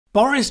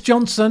Boris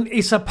Johnson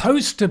is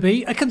supposed to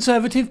be a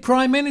Conservative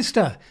Prime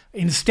Minister.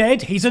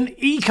 Instead, he's an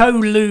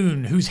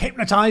eco-loon who's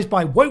hypnotised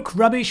by woke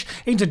rubbish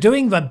into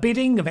doing the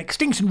bidding of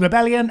Extinction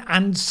Rebellion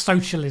and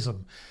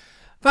socialism.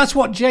 That's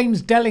what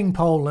James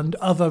Delingpole and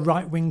other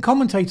right-wing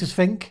commentators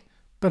think,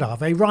 but are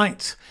they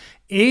right?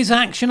 Is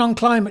action on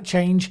climate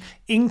change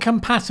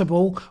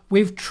incompatible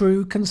with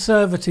true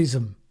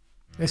conservatism?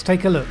 Let's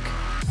take a look.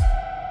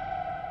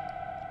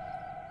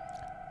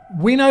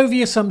 We know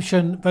the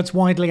assumption that's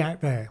widely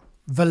out there.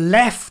 The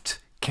left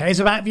cares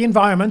about the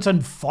environment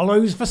and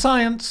follows the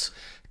science.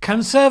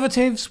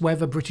 Conservatives,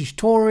 whether British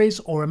Tories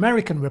or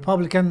American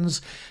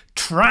Republicans,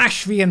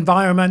 trash the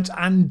environment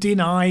and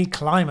deny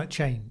climate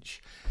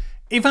change.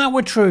 If that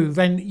were true,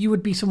 then you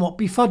would be somewhat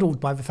befuddled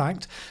by the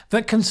fact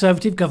that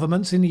Conservative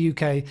governments in the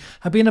UK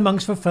have been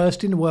amongst the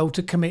first in the world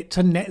to commit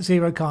to net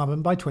zero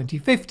carbon by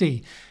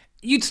 2050.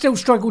 You'd still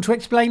struggle to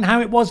explain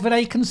how it was that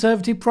a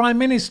Conservative Prime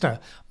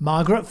Minister,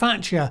 Margaret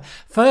Thatcher,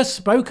 first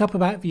spoke up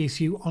about the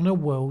issue on a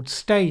world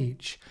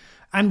stage,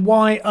 and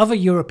why other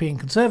European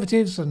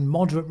Conservatives and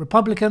moderate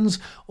Republicans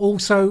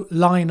also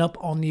line up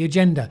on the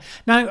agenda.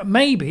 Now,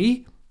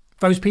 maybe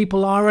those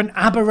people are an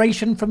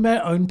aberration from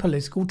their own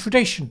political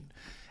tradition.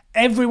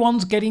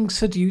 Everyone's getting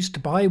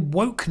seduced by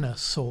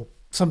wokeness or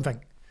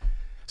something.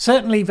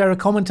 Certainly there are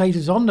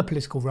commentators on the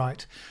political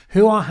right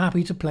who are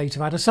happy to play to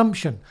that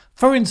assumption.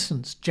 For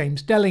instance,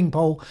 James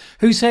Delingpole,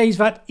 who says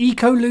that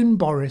eco-loon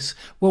Boris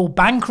will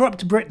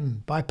bankrupt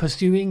Britain by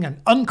pursuing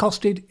an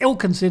uncosted,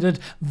 ill-considered,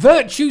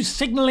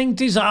 virtue-signalling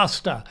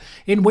disaster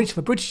in which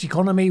the British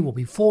economy will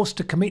be forced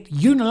to commit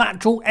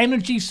unilateral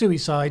energy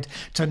suicide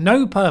to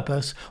no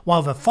purpose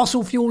while the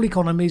fossil fuel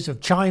economies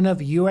of China,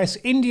 the US,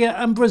 India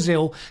and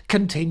Brazil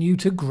continue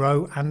to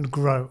grow and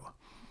grow.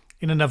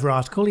 In another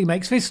article, he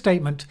makes this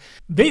statement: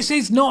 "This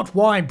is not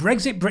why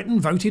Brexit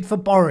Britain voted for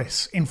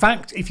Boris. In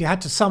fact, if you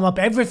had to sum up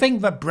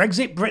everything that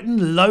Brexit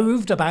Britain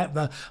loathed about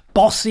the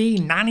bossy,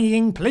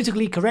 nannying,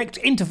 politically correct,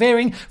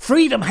 interfering,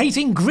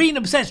 freedom-hating,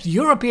 green-obsessed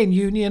European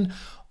Union,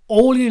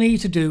 all you need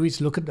to do is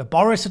look at the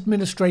Boris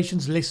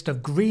administration's list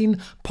of green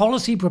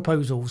policy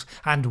proposals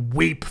and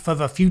weep for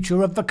the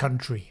future of the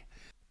country."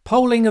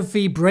 Polling of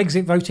the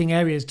Brexit voting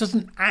areas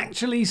doesn't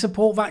actually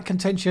support that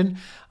contention,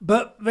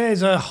 but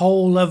there's a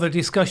whole other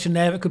discussion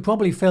there that could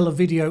probably fill a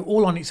video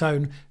all on its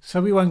own,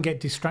 so we won't get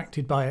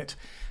distracted by it.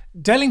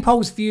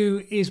 Delingpole's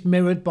view is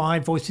mirrored by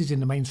voices in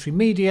the mainstream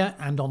media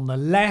and on the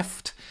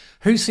left,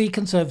 who see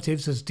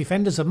Conservatives as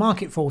defenders of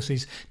market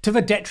forces to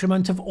the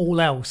detriment of all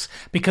else,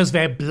 because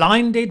they're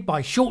blinded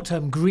by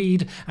short-term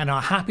greed and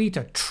are happy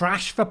to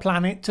trash the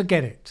planet to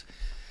get it.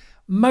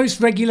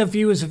 Most regular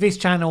viewers of this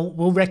channel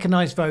will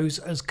recognise those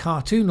as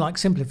cartoon-like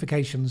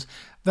simplifications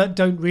that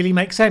don't really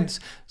make sense.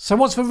 So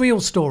what's the real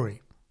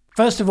story?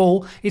 First of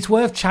all, it's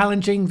worth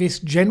challenging this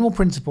general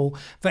principle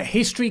that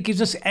history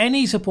gives us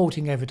any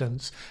supporting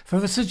evidence for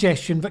the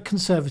suggestion that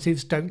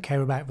Conservatives don't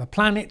care about the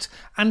planet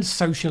and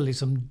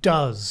socialism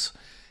does.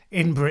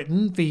 In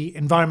Britain, the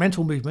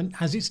environmental movement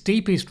has its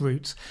deepest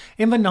roots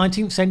in the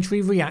 19th century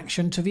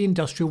reaction to the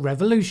Industrial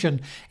Revolution,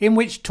 in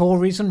which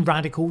Tories and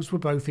radicals were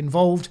both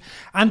involved,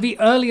 and the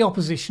early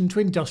opposition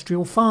to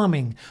industrial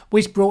farming,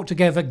 which brought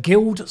together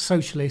guild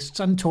socialists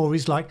and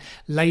Tories like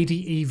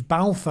Lady Eve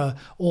Balfour,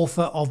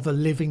 author of The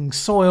Living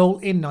Soil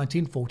in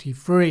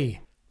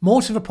 1943.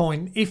 More to the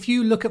point, if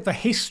you look at the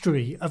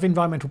history of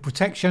environmental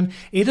protection,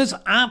 it has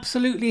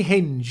absolutely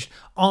hinged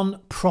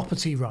on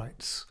property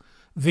rights.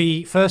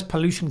 The first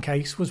pollution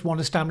case was one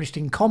established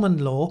in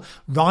common law,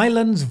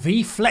 Rylands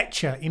v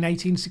Fletcher in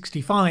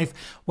 1865,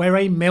 where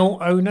a mill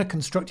owner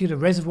constructed a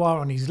reservoir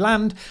on his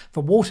land.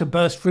 The water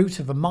burst through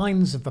to the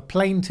mines of the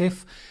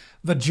plaintiff.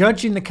 The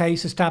judge in the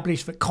case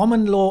established that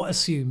common law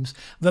assumes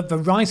that the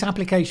right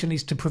application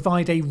is to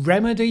provide a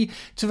remedy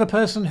to the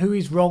person who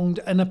is wronged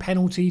and a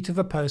penalty to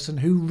the person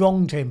who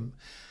wronged him.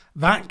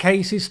 That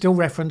case is still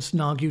referenced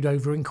and argued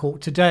over in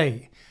court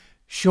today.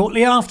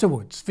 Shortly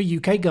afterwards, the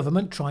UK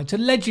government tried to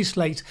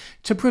legislate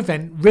to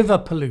prevent river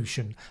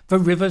pollution, the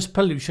Rivers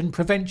Pollution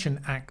Prevention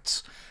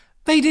Acts.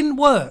 They didn't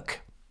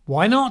work.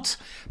 Why not?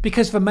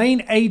 Because the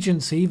main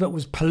agency that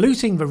was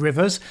polluting the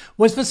rivers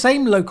was the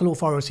same local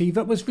authority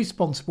that was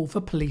responsible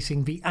for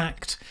policing the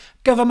act.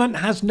 Government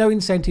has no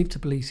incentive to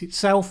police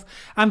itself,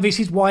 and this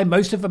is why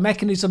most of the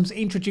mechanisms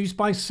introduced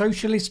by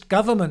socialist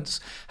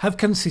governments have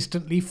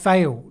consistently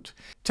failed.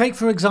 Take,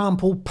 for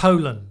example,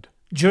 Poland.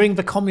 During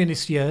the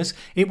communist years,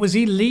 it was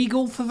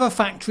illegal for the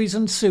factories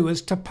and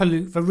sewers to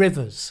pollute the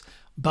rivers.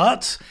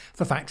 But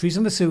the factories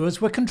and the sewers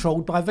were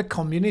controlled by the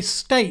communist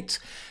state.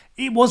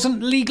 It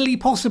wasn't legally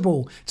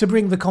possible to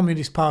bring the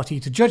Communist Party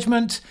to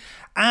judgment,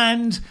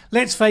 and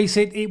let's face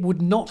it, it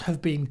would not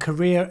have been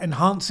career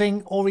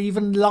enhancing or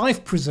even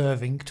life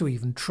preserving to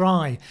even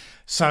try.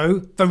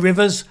 So the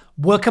rivers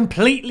were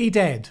completely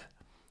dead.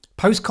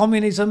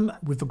 Post-communism,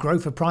 with the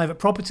growth of private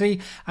property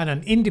and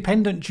an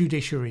independent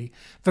judiciary,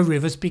 the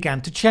rivers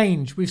began to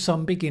change, with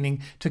some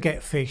beginning to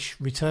get fish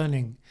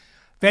returning.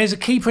 There's a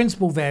key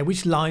principle there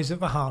which lies at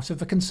the heart of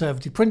the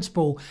conservative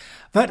principle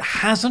that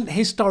hasn't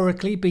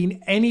historically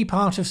been any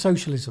part of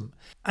socialism,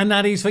 and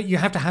that is that you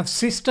have to have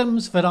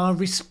systems that are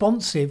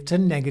responsive to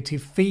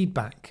negative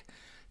feedback.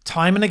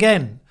 Time and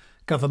again,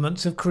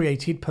 governments have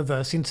created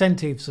perverse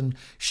incentives and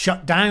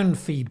shut down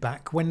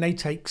feedback when they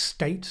take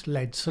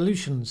state-led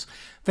solutions.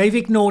 They've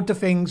ignored the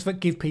things that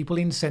give people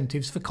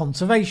incentives for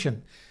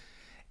conservation.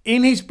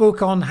 In his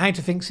book on how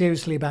to think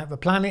seriously about the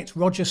planet,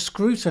 Roger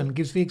Scruton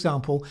gives the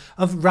example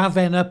of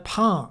Ravenna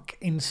Park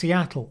in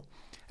Seattle,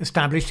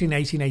 established in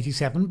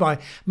 1887 by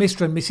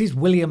Mr. and Mrs.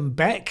 William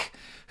Beck,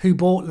 who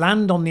bought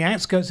land on the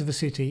outskirts of the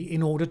city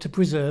in order to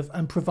preserve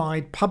and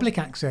provide public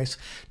access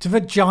to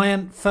the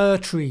giant fir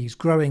trees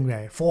growing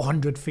there,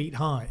 400 feet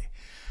high.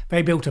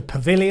 They built a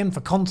pavilion for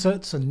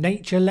concerts and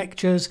nature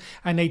lectures,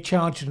 and they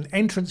charged an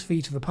entrance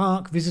fee to the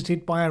park,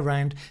 visited by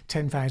around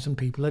 10,000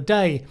 people a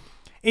day.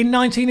 In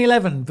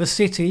 1911, the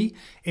city,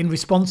 in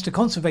response to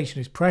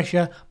conservationist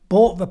pressure,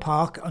 bought the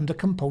park under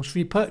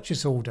compulsory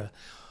purchase order.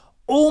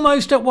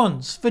 Almost at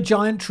once, the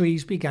giant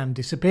trees began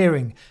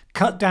disappearing,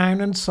 cut down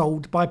and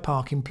sold by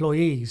park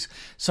employees,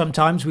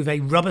 sometimes with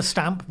a rubber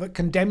stamp that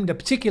condemned a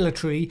particular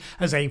tree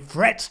as a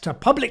threat to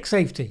public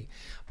safety.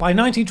 By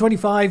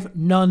 1925,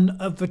 none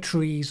of the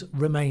trees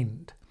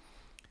remained.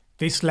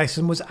 This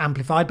lesson was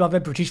amplified by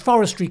the British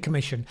Forestry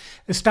Commission,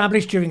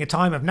 established during a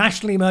time of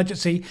national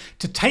emergency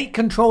to take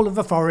control of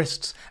the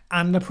forests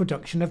and the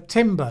production of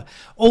timber.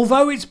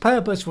 Although its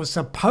purpose was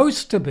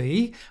supposed to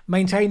be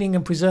maintaining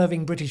and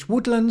preserving British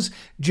woodlands,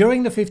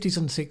 during the 50s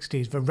and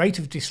 60s the rate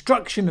of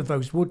destruction of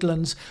those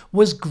woodlands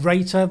was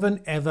greater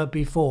than ever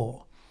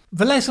before.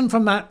 The lesson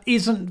from that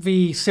isn't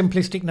the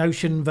simplistic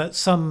notion that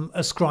some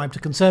ascribe to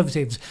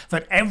conservatives,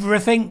 that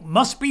everything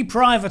must be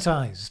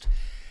privatised.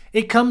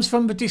 It comes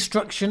from the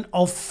destruction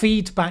of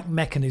feedback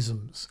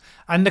mechanisms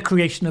and the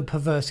creation of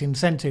perverse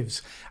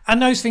incentives.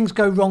 And those things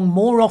go wrong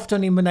more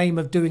often in the name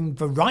of doing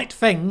the right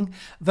thing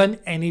than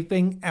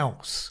anything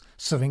else,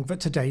 something that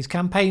today's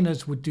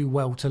campaigners would do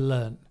well to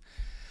learn.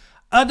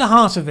 At the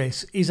heart of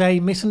this is a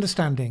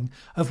misunderstanding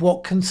of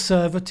what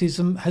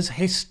conservatism has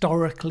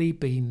historically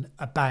been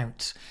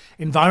about.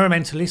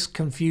 Environmentalists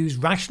confuse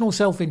rational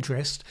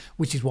self-interest,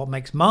 which is what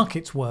makes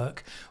markets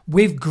work,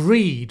 with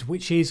greed,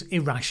 which is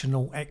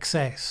irrational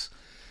excess.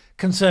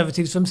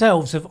 Conservatives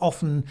themselves have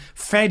often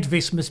fed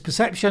this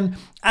misperception,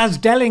 as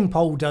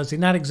Delingpole does in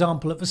that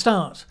example at the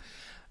start.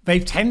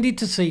 They've tended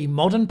to see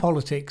modern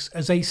politics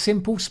as a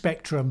simple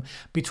spectrum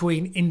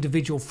between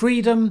individual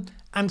freedom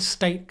and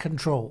state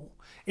control.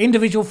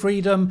 Individual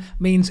freedom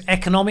means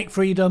economic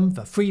freedom,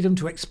 the freedom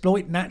to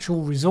exploit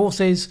natural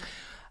resources.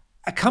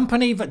 A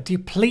company that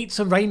depletes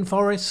a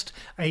rainforest,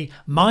 a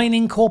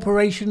mining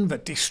corporation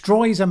that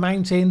destroys a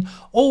mountain,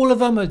 all of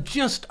them are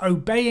just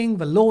obeying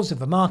the laws of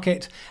the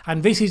market,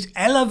 and this is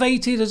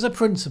elevated as a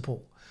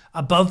principle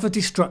above the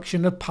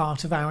destruction of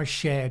part of our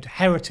shared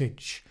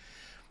heritage.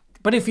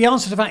 But if the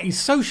answer to that is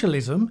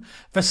socialism,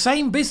 the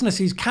same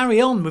businesses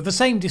carry on with the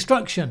same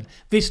destruction,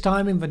 this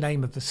time in the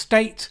name of the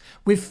state,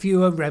 with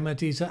fewer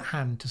remedies at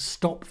hand to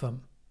stop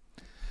them.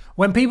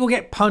 When people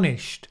get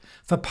punished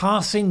for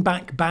passing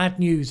back bad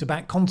news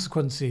about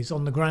consequences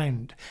on the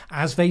ground,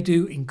 as they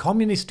do in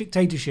communist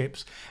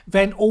dictatorships,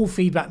 then all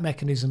feedback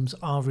mechanisms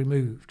are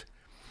removed.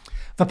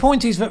 The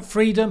point is that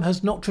freedom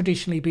has not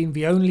traditionally been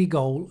the only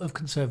goal of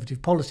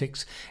conservative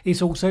politics.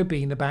 It's also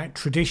been about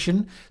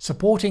tradition,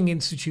 supporting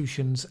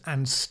institutions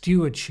and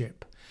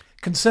stewardship.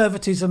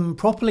 Conservatism,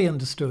 properly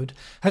understood,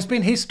 has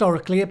been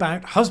historically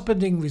about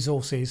husbanding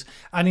resources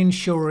and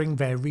ensuring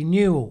their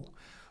renewal.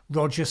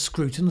 Roger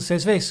Scruton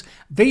says this: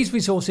 these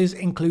resources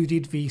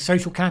included the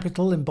social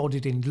capital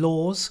embodied in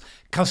laws,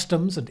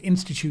 customs and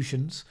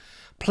institutions,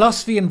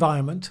 plus the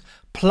environment,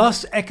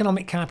 plus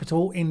economic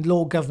capital in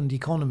law-governed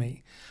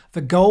economy. The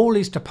goal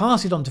is to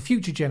pass it on to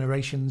future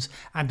generations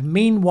and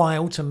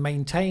meanwhile to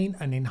maintain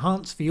and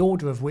enhance the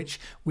order of which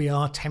we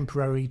are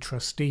temporary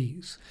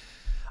trustees.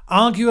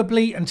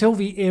 Arguably, until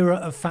the era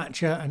of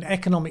Thatcher and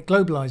economic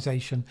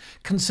globalisation,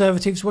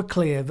 conservatives were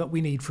clear that we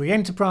need free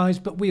enterprise,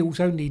 but we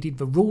also needed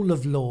the rule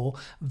of law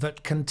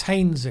that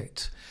contains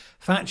it.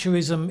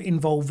 Thatcherism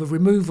involved the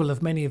removal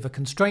of many of the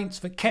constraints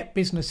that kept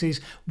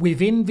businesses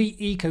within the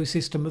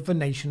ecosystem of the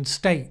nation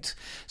state,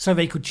 so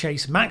they could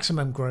chase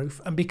maximum growth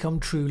and become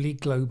truly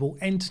global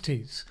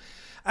entities.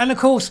 And of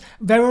course,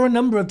 there are a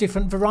number of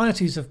different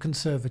varieties of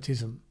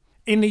conservatism.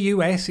 In the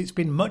US, it's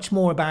been much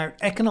more about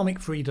economic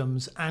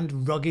freedoms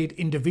and rugged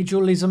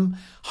individualism,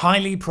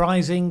 highly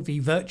prizing the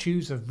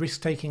virtues of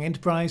risk-taking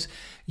enterprise.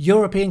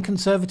 European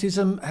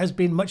conservatism has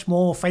been much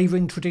more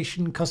favouring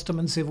tradition, custom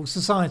and civil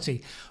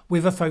society,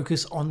 with a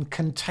focus on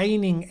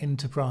containing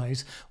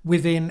enterprise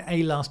within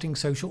a lasting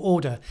social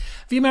order.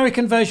 The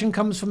American version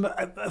comes from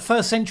a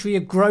first century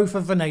of growth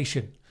of the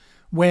nation,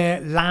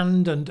 where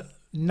land and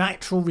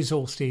natural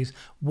resources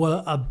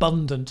were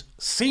abundant,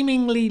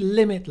 seemingly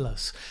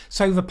limitless,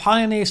 so the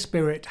pioneer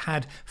spirit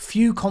had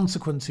few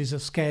consequences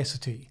of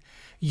scarcity.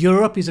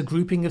 Europe is a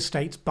grouping of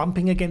states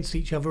bumping against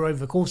each other over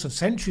the course of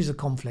centuries of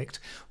conflict,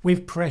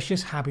 with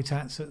precious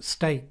habitats at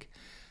stake.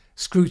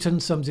 Scruton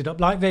sums it up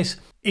like this: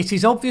 "It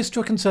is obvious to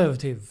a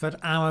conservative that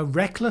our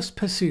reckless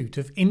pursuit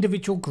of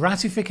individual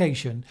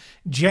gratification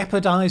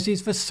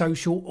jeopardises the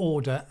social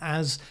order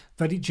as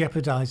that it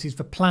jeopardises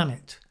the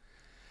planet.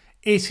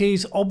 It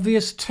is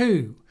obvious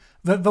too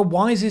that the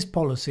wisest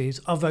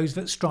policies are those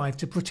that strive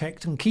to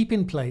protect and keep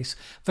in place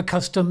the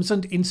customs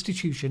and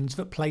institutions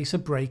that place a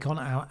brake on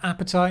our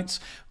appetites,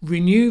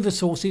 renew the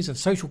sources of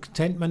social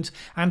contentment,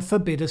 and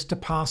forbid us to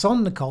pass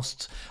on the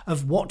costs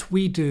of what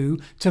we do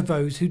to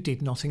those who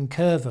did not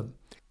incur them."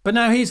 But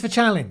now here's the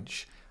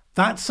challenge.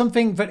 That's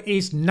something that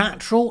is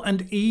natural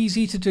and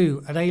easy to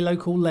do at a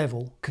local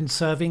level,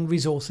 conserving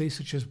resources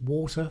such as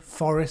water,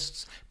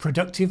 forests,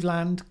 productive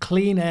land,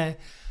 clean air.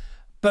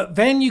 But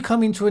then you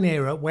come into an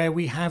era where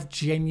we have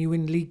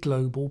genuinely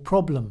global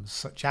problems,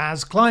 such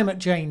as climate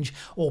change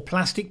or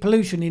plastic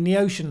pollution in the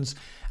oceans,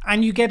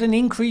 and you get an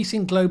increase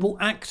in global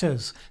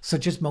actors,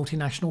 such as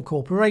multinational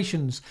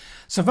corporations.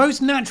 So those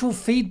natural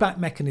feedback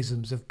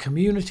mechanisms of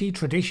community,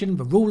 tradition,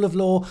 the rule of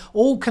law,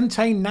 all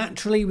contained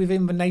naturally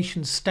within the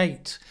nation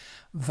state.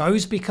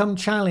 Those become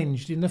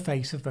challenged in the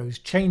face of those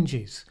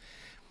changes.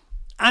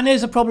 And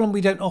there's a problem we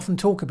don't often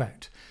talk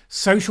about.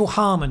 Social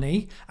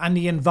harmony and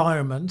the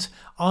environment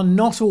are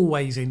not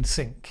always in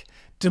sync.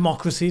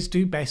 Democracies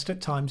do best at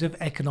times of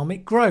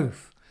economic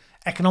growth.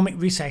 Economic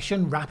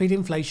recession, rapid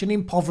inflation,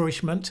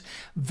 impoverishment,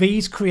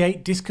 these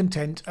create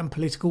discontent and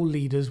political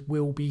leaders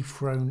will be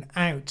thrown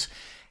out.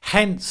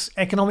 Hence,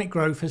 economic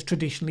growth has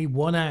traditionally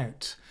won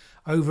out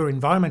over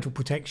environmental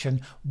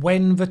protection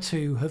when the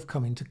two have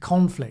come into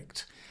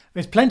conflict.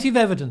 There's plenty of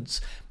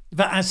evidence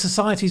that as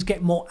societies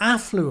get more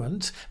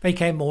affluent, they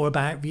care more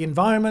about the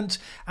environment,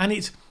 and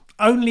it's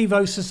only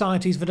those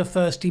societies that are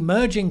first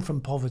emerging from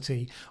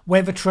poverty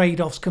where the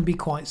trade-offs can be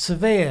quite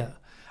severe,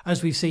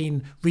 as we've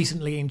seen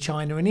recently in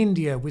China and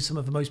India with some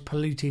of the most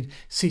polluted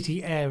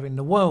city air in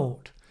the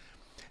world.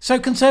 So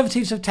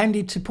conservatives have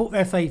tended to put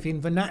their faith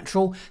in the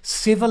natural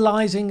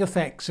civilizing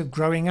effects of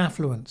growing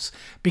affluence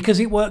because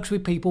it works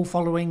with people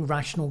following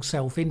rational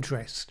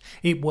self-interest.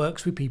 It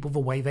works with people the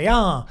way they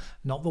are,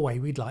 not the way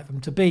we'd like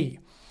them to be.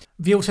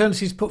 The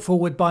alternatives put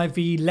forward by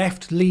the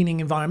left-leaning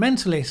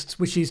environmentalists,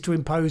 which is to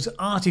impose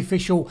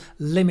artificial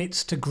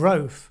limits to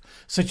growth,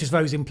 such as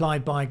those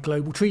implied by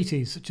global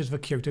treaties, such as the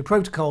Kyoto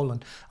Protocol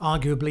and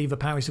arguably the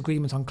Paris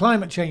Agreement on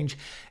climate change,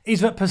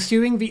 is that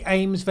pursuing the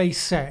aims they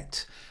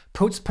set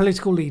puts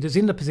political leaders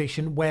in the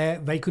position where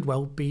they could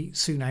well be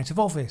soon out of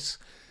office.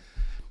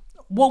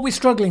 What we're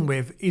struggling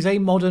with is a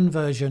modern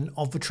version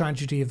of the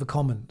tragedy of the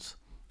commons.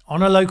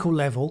 On a local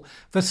level,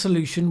 the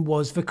solution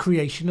was the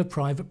creation of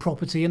private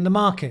property in the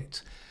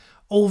market.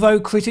 Although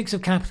critics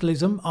of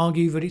capitalism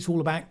argue that it's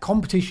all about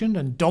competition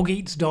and dog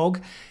eats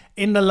dog,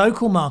 in the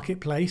local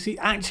marketplace it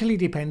actually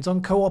depends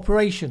on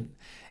cooperation.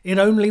 It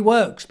only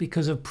works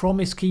because of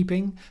promise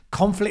keeping,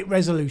 conflict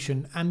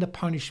resolution and the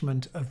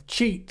punishment of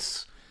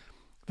cheats.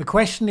 The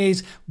question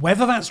is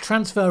whether that's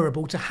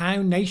transferable to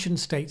how nation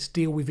states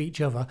deal with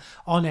each other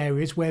on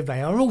areas where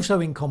they are also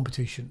in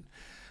competition.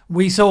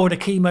 We saw at a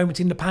key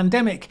moment in the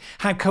pandemic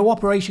how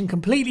cooperation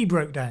completely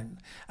broke down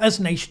as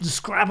nations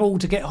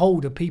scrabbled to get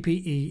hold of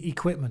PPE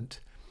equipment.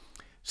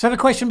 So the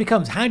question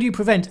becomes, how do you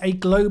prevent a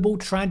global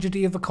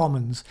tragedy of the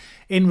commons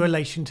in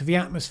relation to the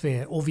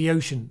atmosphere or the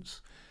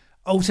oceans?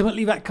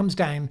 Ultimately, that comes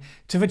down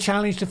to the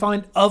challenge to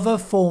find other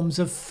forms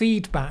of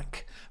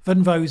feedback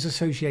than those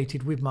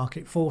associated with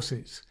market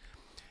forces.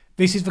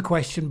 This is the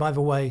question, by the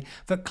way,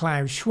 that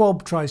Klaus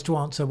Schwab tries to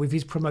answer with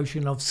his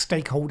promotion of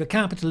stakeholder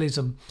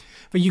capitalism,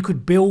 that you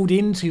could build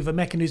into the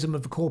mechanism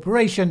of the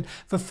corporation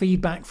for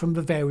feedback from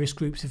the various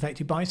groups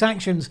affected by its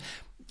actions.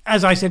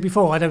 As I said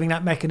before, I don't think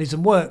that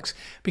mechanism works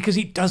because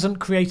it doesn't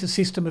create a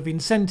system of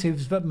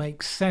incentives that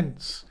makes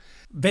sense.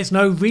 There's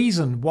no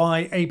reason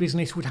why a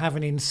business would have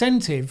an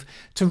incentive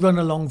to run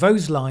along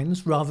those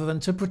lines rather than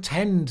to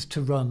pretend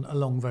to run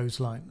along those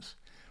lines.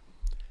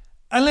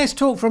 And let's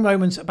talk for a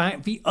moment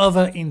about the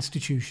other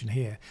institution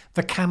here,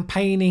 the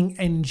campaigning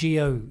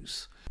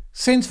NGOs.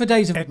 Since the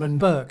days of Edmund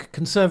Burke,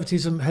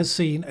 conservatism has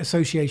seen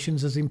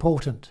associations as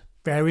important.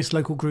 Various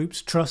local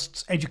groups,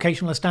 trusts,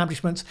 educational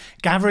establishments,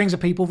 gatherings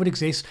of people that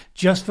exist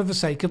just for the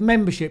sake of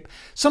membership,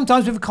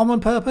 sometimes with a common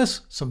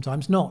purpose,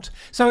 sometimes not.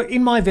 So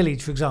in my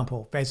village, for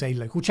example, there's a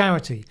local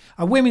charity,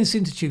 a women's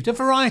institute, a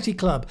variety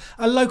club,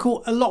 a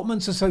local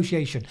allotments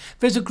association.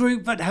 There's a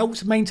group that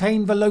helps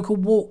maintain the local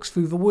walks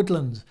through the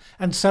woodlands,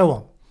 and so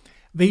on.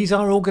 These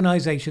are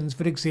organisations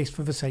that exist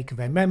for the sake of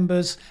their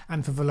members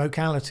and for the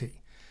locality.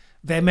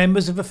 Their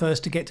members are the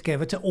first to get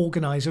together to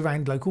organise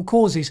around local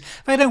causes.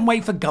 They don't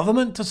wait for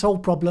government to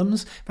solve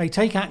problems. They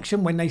take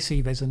action when they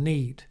see there's a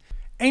need.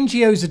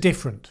 NGOs are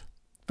different.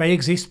 They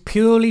exist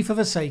purely for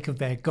the sake of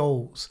their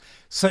goals.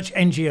 Such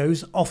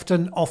NGOs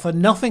often offer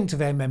nothing to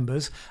their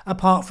members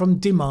apart from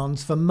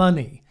demands for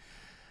money.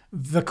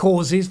 The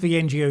causes the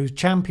NGOs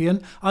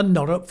champion are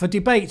not up for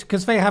debate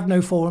because they have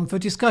no forum for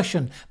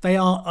discussion. They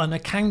are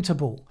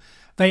unaccountable.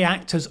 They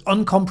act as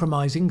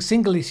uncompromising,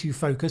 single-issue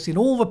focus in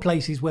all the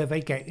places where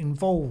they get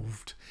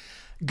involved.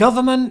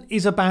 Government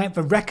is about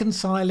the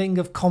reconciling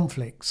of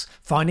conflicts,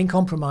 finding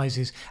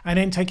compromises, and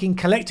then taking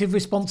collective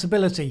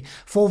responsibility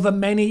for the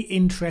many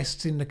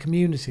interests in the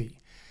community.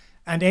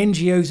 And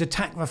NGOs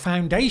attack the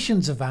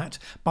foundations of that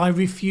by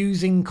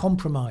refusing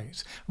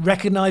compromise,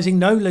 recognising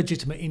no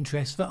legitimate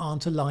interests that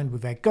aren't aligned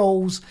with their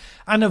goals,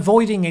 and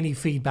avoiding any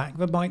feedback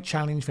that might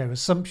challenge their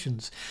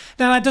assumptions.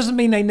 Now, that doesn't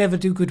mean they never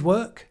do good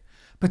work.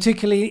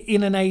 Particularly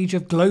in an age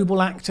of global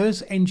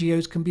actors,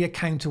 NGOs can be a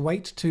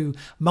counterweight to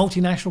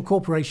multinational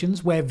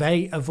corporations where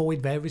they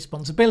avoid their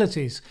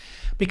responsibilities,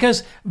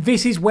 because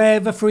this is where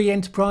the free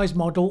enterprise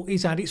model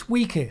is at its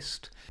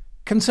weakest.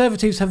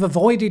 Conservatives have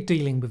avoided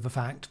dealing with the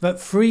fact that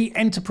free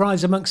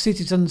enterprise amongst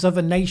citizens of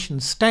a nation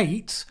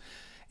state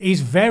is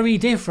very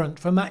different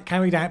from that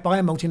carried out by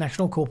a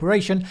multinational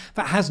corporation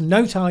that has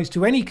no ties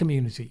to any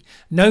community,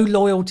 no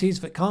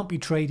loyalties that can't be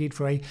traded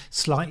for a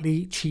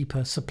slightly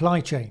cheaper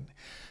supply chain.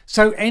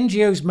 So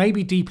NGOs may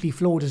be deeply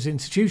flawed as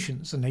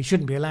institutions, and they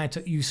shouldn't be allowed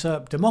to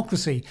usurp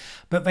democracy,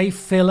 but they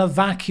fill a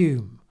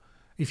vacuum.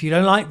 If you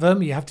don't like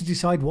them, you have to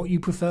decide what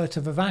you prefer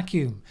to the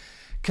vacuum.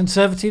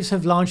 Conservatives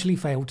have largely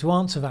failed to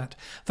answer that.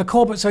 The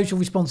corporate social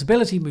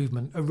responsibility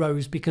movement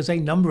arose because a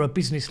number of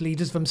business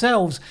leaders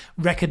themselves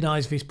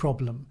recognised this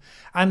problem,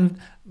 and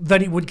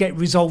that it would get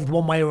resolved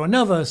one way or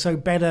another, so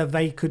better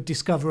they could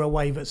discover a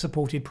way that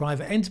supported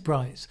private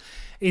enterprise.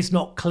 It's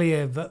not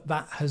clear that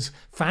that has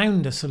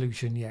found a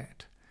solution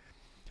yet.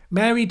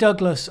 Mary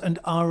Douglas and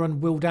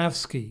Aaron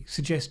Wildavsky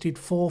suggested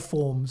 4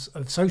 forms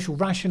of social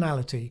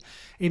rationality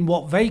in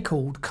what they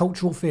called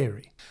cultural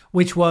theory,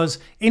 which was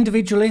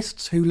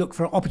individualists who look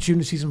for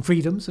opportunities and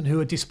freedoms and who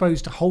are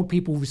disposed to hold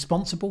people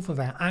responsible for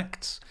their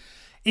acts,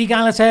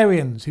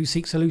 egalitarians who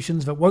seek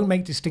solutions that won't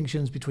make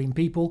distinctions between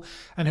people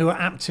and who are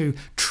apt to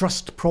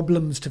trust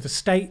problems to the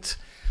state,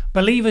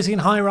 believers in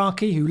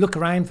hierarchy who look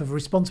around for the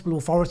responsible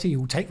authority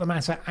who will take the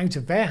matter out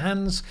of their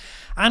hands,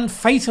 and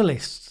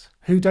fatalists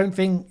who don't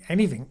think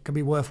anything can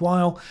be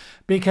worthwhile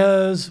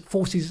because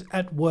forces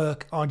at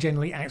work are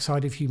generally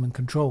outside of human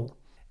control.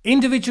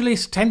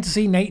 Individualists tend to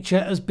see nature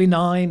as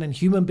benign and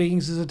human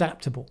beings as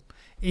adaptable.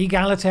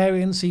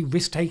 Egalitarians see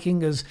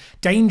risk-taking as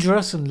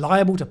dangerous and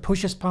liable to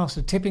push us past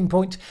a tipping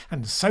point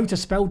and so to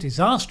spell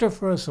disaster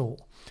for us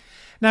all.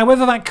 Now,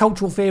 whether that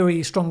cultural theory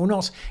is strong or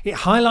not, it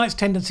highlights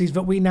tendencies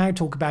that we now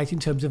talk about in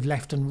terms of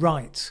left and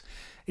right,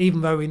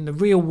 even though in the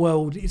real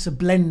world it's a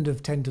blend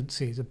of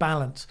tendencies, a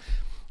balance.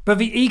 But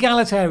the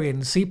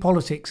egalitarians see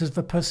politics as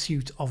the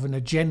pursuit of an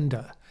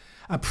agenda,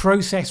 a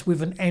process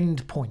with an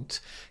end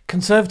point.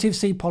 Conservatives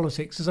see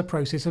politics as a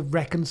process of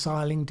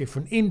reconciling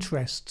different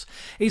interests.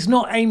 It's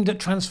not aimed at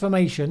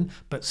transformation,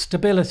 but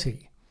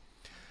stability.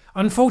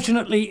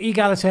 Unfortunately,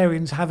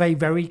 egalitarians have a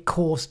very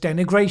coarse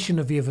denigration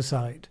of the other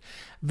side.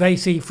 They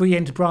see free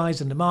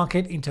enterprise and the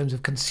market in terms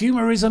of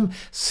consumerism,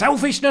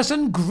 selfishness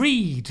and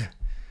greed.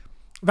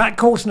 That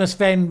coarseness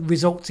then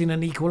results in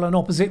an equal and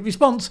opposite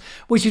response,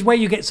 which is where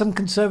you get some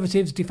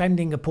conservatives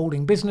defending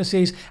appalling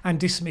businesses and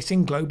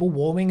dismissing global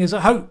warming as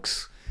a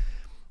hoax.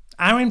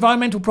 Our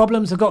environmental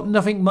problems have got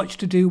nothing much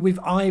to do with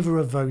either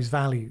of those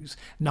values.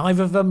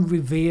 Neither of them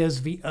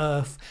reveres the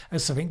earth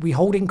as something we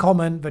hold in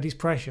common that is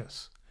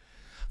precious.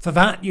 For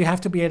that, you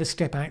have to be able to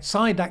step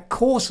outside that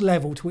coarse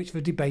level to which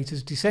the debate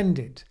has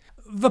descended.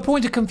 The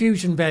point of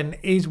confusion then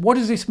is, what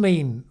does this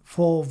mean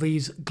for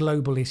these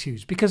global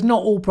issues? Because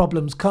not all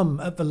problems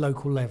come at the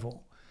local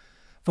level.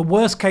 The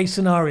worst case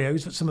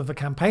scenarios that some of the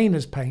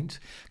campaigners paint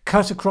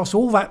cut across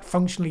all that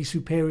functionally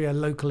superior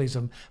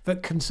localism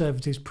that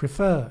conservatives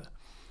prefer.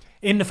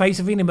 In the face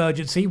of an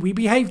emergency, we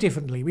behave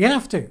differently. We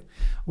have to.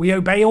 We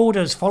obey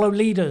orders, follow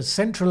leaders,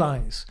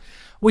 centralise.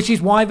 Which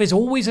is why there's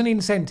always an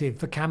incentive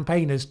for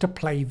campaigners to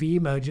play the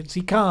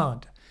emergency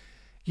card.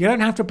 You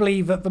don't have to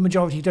believe that the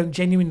majority don't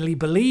genuinely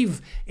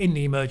believe in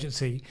the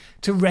emergency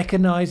to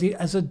recognise it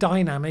as a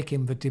dynamic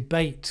in the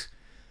debate.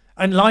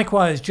 And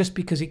likewise, just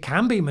because it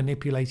can be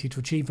manipulated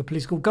to achieve a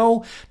political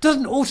goal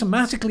doesn't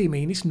automatically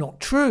mean it's not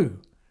true.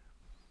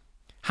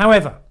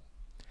 However,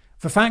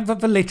 the fact that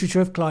the literature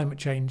of climate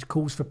change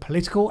calls for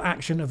political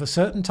action of a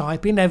certain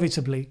type,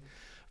 inevitably,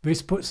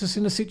 this puts us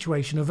in a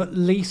situation of at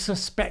least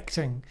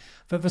suspecting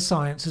that the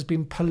science has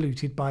been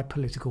polluted by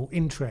political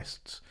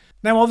interests.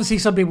 Now, obviously,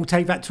 some people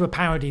take that to a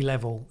parody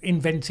level,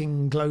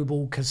 inventing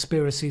global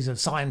conspiracies of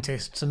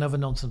scientists and other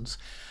nonsense.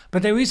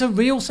 But there is a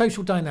real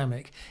social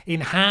dynamic in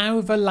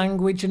how the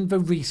language and the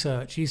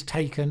research is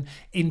taken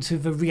into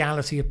the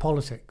reality of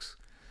politics.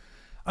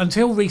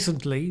 Until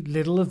recently,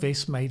 little of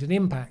this made an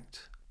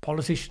impact.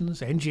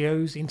 Politicians,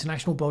 NGOs,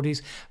 international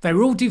bodies, they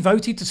were all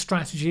devoted to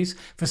strategies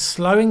for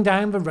slowing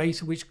down the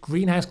rate at which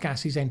greenhouse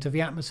gases enter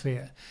the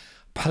atmosphere.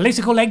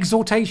 Political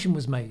exhortation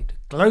was made,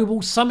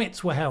 global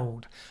summits were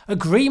held,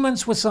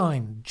 agreements were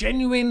signed,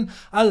 genuine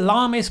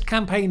alarmist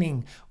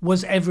campaigning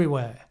was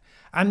everywhere,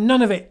 and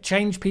none of it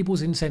changed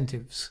people's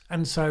incentives,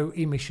 and so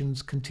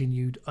emissions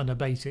continued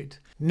unabated.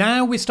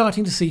 Now we're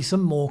starting to see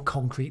some more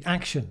concrete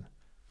action.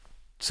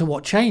 So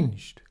what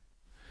changed?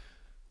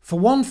 For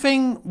one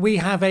thing, we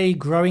have a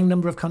growing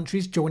number of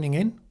countries joining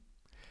in.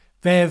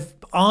 They've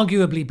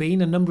arguably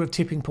been a number of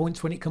tipping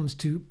points when it comes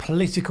to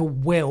political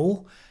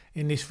will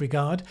in this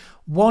regard.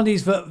 One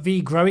is that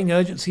the growing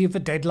urgency of the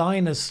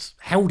deadline has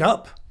held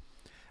up,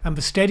 and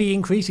the steady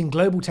increase in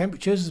global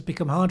temperatures has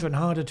become harder and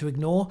harder to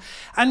ignore.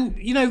 And,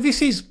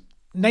 this is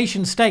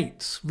nation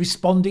states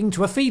responding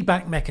to a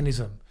feedback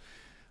mechanism,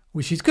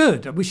 which is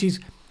good, which is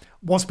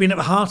what's been at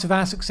the heart of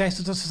our success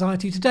as a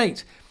society to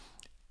date.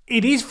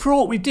 It is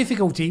fraught with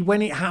difficulty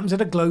when it happens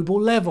at a global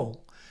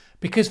level,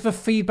 because the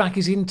feedback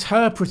is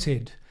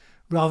interpreted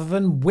rather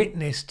than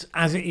witnessed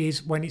as it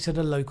is when it's at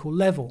a local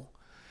level.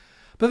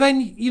 But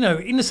then,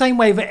 in the same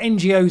way that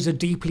NGOs are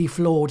deeply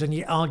flawed and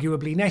yet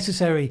arguably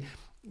necessary,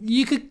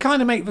 you could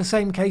kind of make the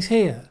same case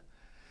here.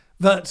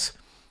 That,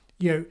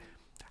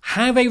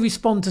 how they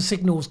respond to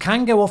signals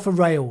can go off the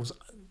rails.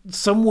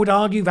 Some would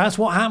argue that's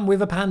what happened with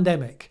the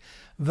pandemic.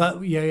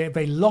 That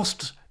they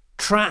lost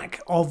track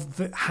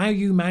of how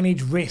you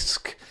manage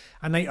risk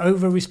and they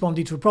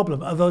over-responded to a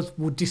problem. Others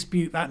would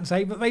dispute that and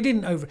say, but they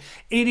didn't over.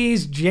 It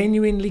is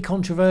genuinely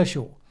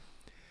controversial.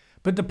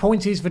 But the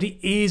point is that it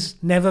is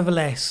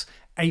nevertheless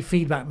a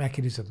feedback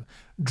mechanism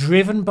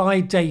driven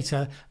by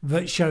data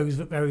that shows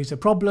that there is a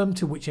problem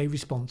to which a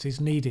response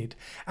is needed.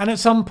 And at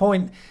some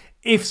point,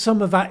 if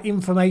some of that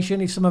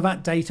information, if some of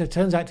that data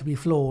turns out to be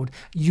flawed,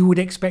 you would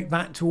expect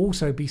that to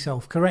also be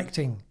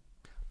self-correcting.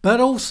 But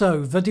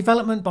also, the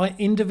development by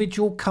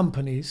individual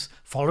companies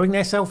following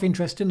their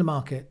self-interest in the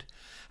market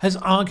has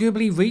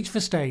arguably reached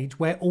the stage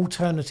where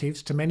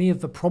alternatives to many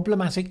of the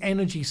problematic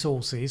energy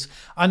sources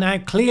are now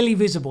clearly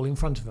visible in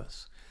front of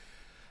us.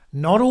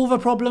 Not all the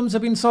problems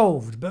have been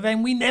solved, but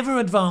then we never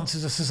advance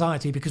as a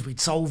society because we'd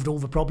solved all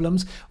the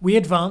problems. We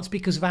advance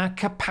because of our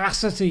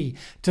capacity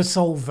to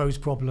solve those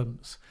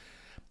problems.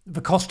 The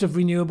cost of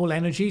renewable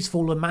energy has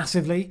fallen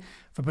massively.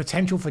 The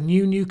potential for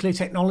new nuclear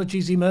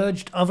technologies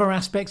emerged. Other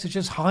aspects such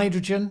as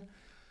hydrogen.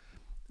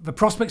 The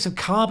prospects of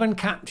carbon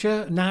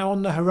capture now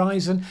on the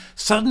horizon.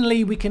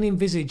 Suddenly we can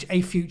envisage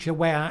a future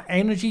where our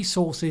energy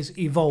sources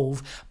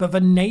evolve, but the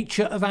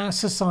nature of our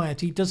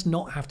society does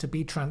not have to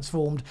be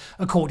transformed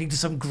according to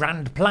some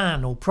grand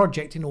plan or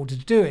project in order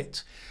to do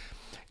it.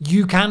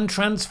 You can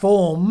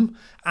transform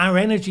our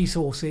energy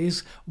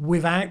sources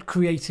without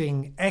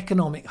creating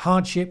economic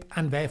hardship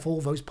and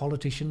therefore those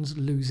politicians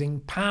losing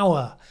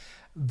power.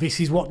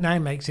 This is what now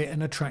makes it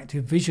an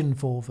attractive vision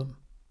for them.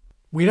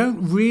 We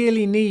don't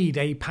really need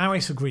a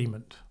Paris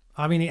Agreement.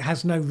 I mean, it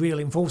has no real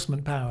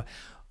enforcement power.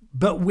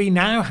 But we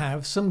now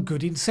have some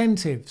good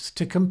incentives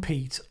to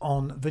compete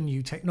on the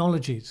new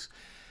technologies.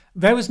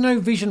 There was no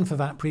vision for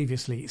that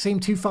previously. It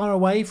seemed too far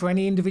away for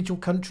any individual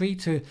country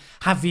to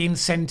have the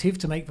incentive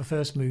to make the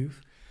first move.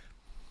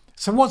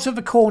 So what's at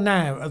the core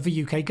now of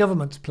the UK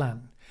government's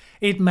plan?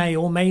 It may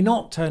or may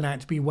not turn out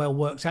to be well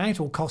worked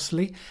out or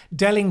costly.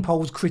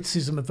 Delingpole's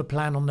criticism of the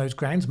plan on those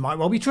grounds might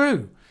well be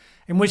true,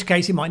 in which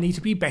case it might need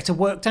to be better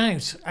worked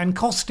out and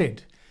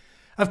costed.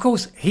 Of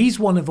course, he's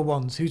one of the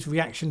ones whose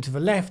reaction to the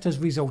left has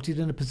resulted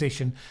in a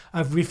position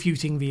of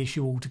refuting the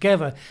issue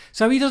altogether,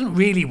 so he doesn't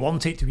really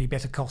want it to be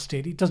better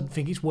costed. He doesn't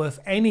think it's worth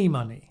any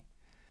money.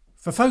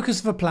 The focus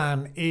of the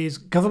plan is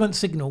government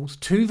signals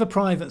to the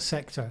private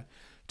sector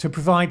to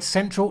provide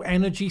central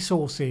energy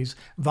sources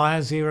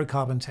via zero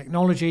carbon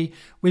technology,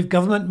 with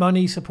government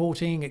money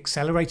supporting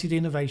accelerated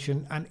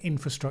innovation and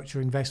infrastructure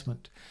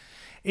investment.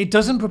 It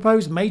doesn't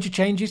propose major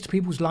changes to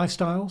people's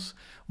lifestyles.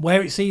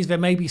 Where it sees there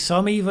may be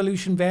some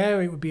evolution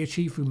there, it would be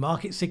achieved through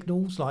market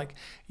signals like,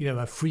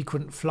 a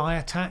frequent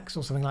flyer tax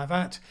or something like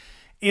that.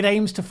 It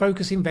aims to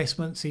focus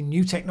investments in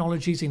new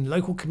technologies in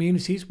local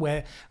communities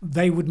where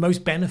they would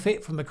most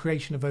benefit from the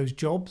creation of those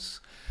jobs.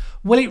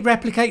 Will it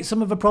replicate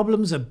some of the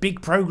problems of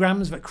big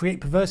programs that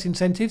create perverse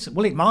incentives?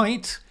 Well, it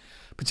might,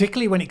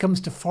 particularly when it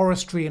comes to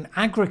forestry and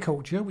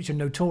agriculture, which are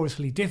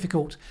notoriously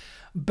difficult.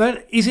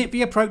 But is it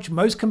the approach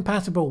most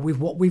compatible with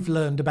what we've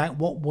learned about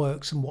what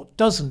works and what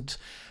doesn't,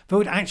 that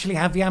would actually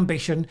have the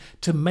ambition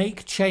to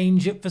make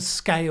change at the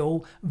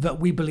scale that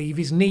we believe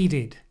is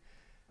needed?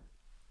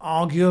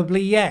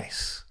 Arguably,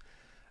 yes.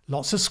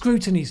 Lots of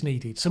scrutiny is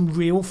needed, some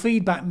real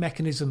feedback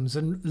mechanisms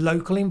and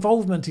local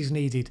involvement is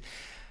needed.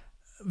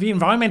 The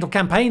environmental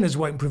campaigners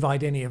won't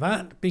provide any of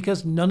that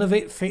because none of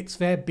it fits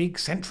their big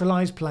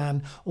centralised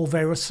plan or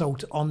their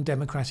assault on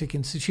democratic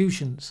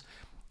institutions.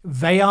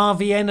 They are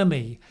the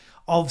enemy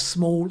of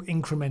small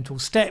incremental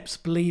steps,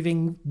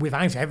 believing,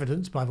 without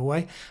evidence by the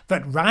way,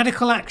 that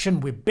radical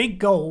action with big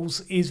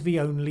goals is the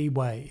only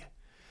way.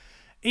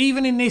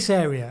 Even in this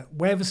area,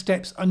 where the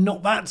steps are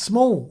not that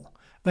small,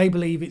 they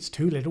believe it's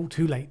too little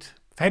too late,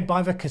 fed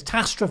by the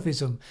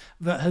catastrophism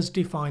that has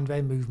defined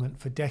their movement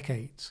for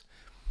decades.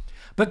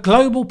 But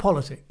global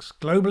politics,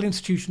 global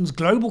institutions,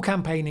 global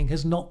campaigning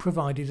has not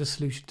provided a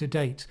solution to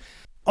date.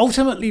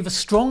 Ultimately, the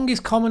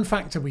strongest common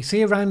factor we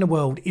see around the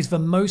world is the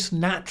most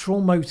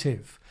natural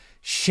motive: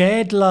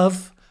 shared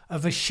love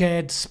of a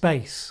shared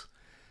space.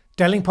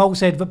 Delingpole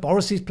said that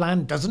Boris's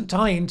plan doesn't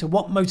tie into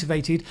what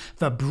motivated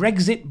the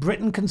Brexit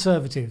Britain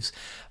Conservatives.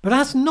 But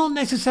that's not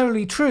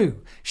necessarily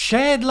true.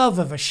 Shared love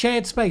of a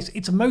shared space,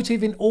 it's a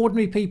motive in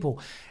ordinary people.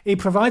 It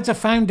provides a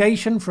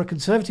foundation for a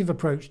conservative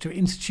approach to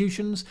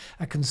institutions,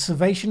 a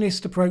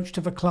conservationist approach to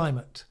the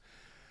climate.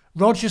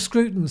 Roger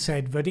Scruton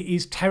said that it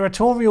is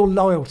territorial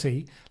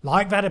loyalty,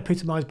 like that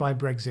epitomised by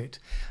Brexit,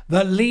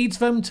 that leads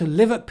them to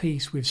live at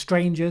peace with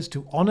strangers,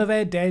 to honour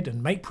their dead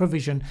and make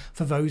provision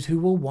for those who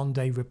will one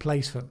day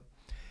replace them.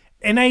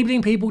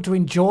 Enabling people to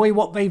enjoy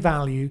what they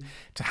value,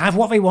 to have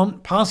what they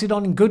want, pass it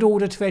on in good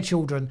order to their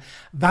children,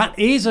 that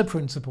is a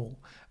principle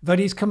that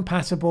is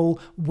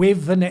compatible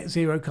with the net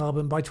zero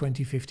carbon by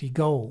 2050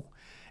 goal.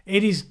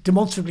 It is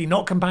demonstrably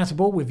not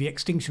compatible with the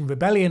Extinction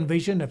Rebellion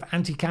vision of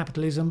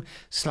anti-capitalism,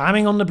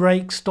 slamming on the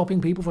brakes,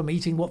 stopping people from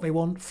eating what they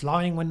want,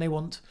 flying when they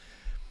want.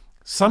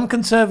 Some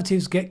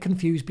conservatives get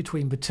confused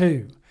between the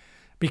two,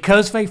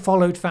 because they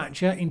followed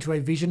Thatcher into a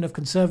vision of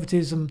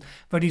conservatism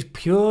that is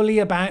purely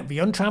about the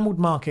untrammelled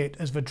market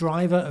as the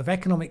driver of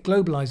economic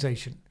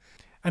globalisation.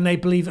 And they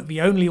believe that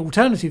the only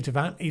alternative to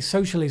that is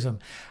socialism.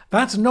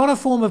 That's not a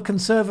form of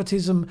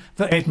conservatism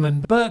that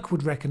Edmund Burke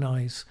would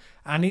recognise,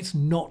 and it's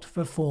not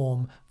the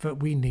form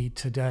that we need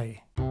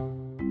today.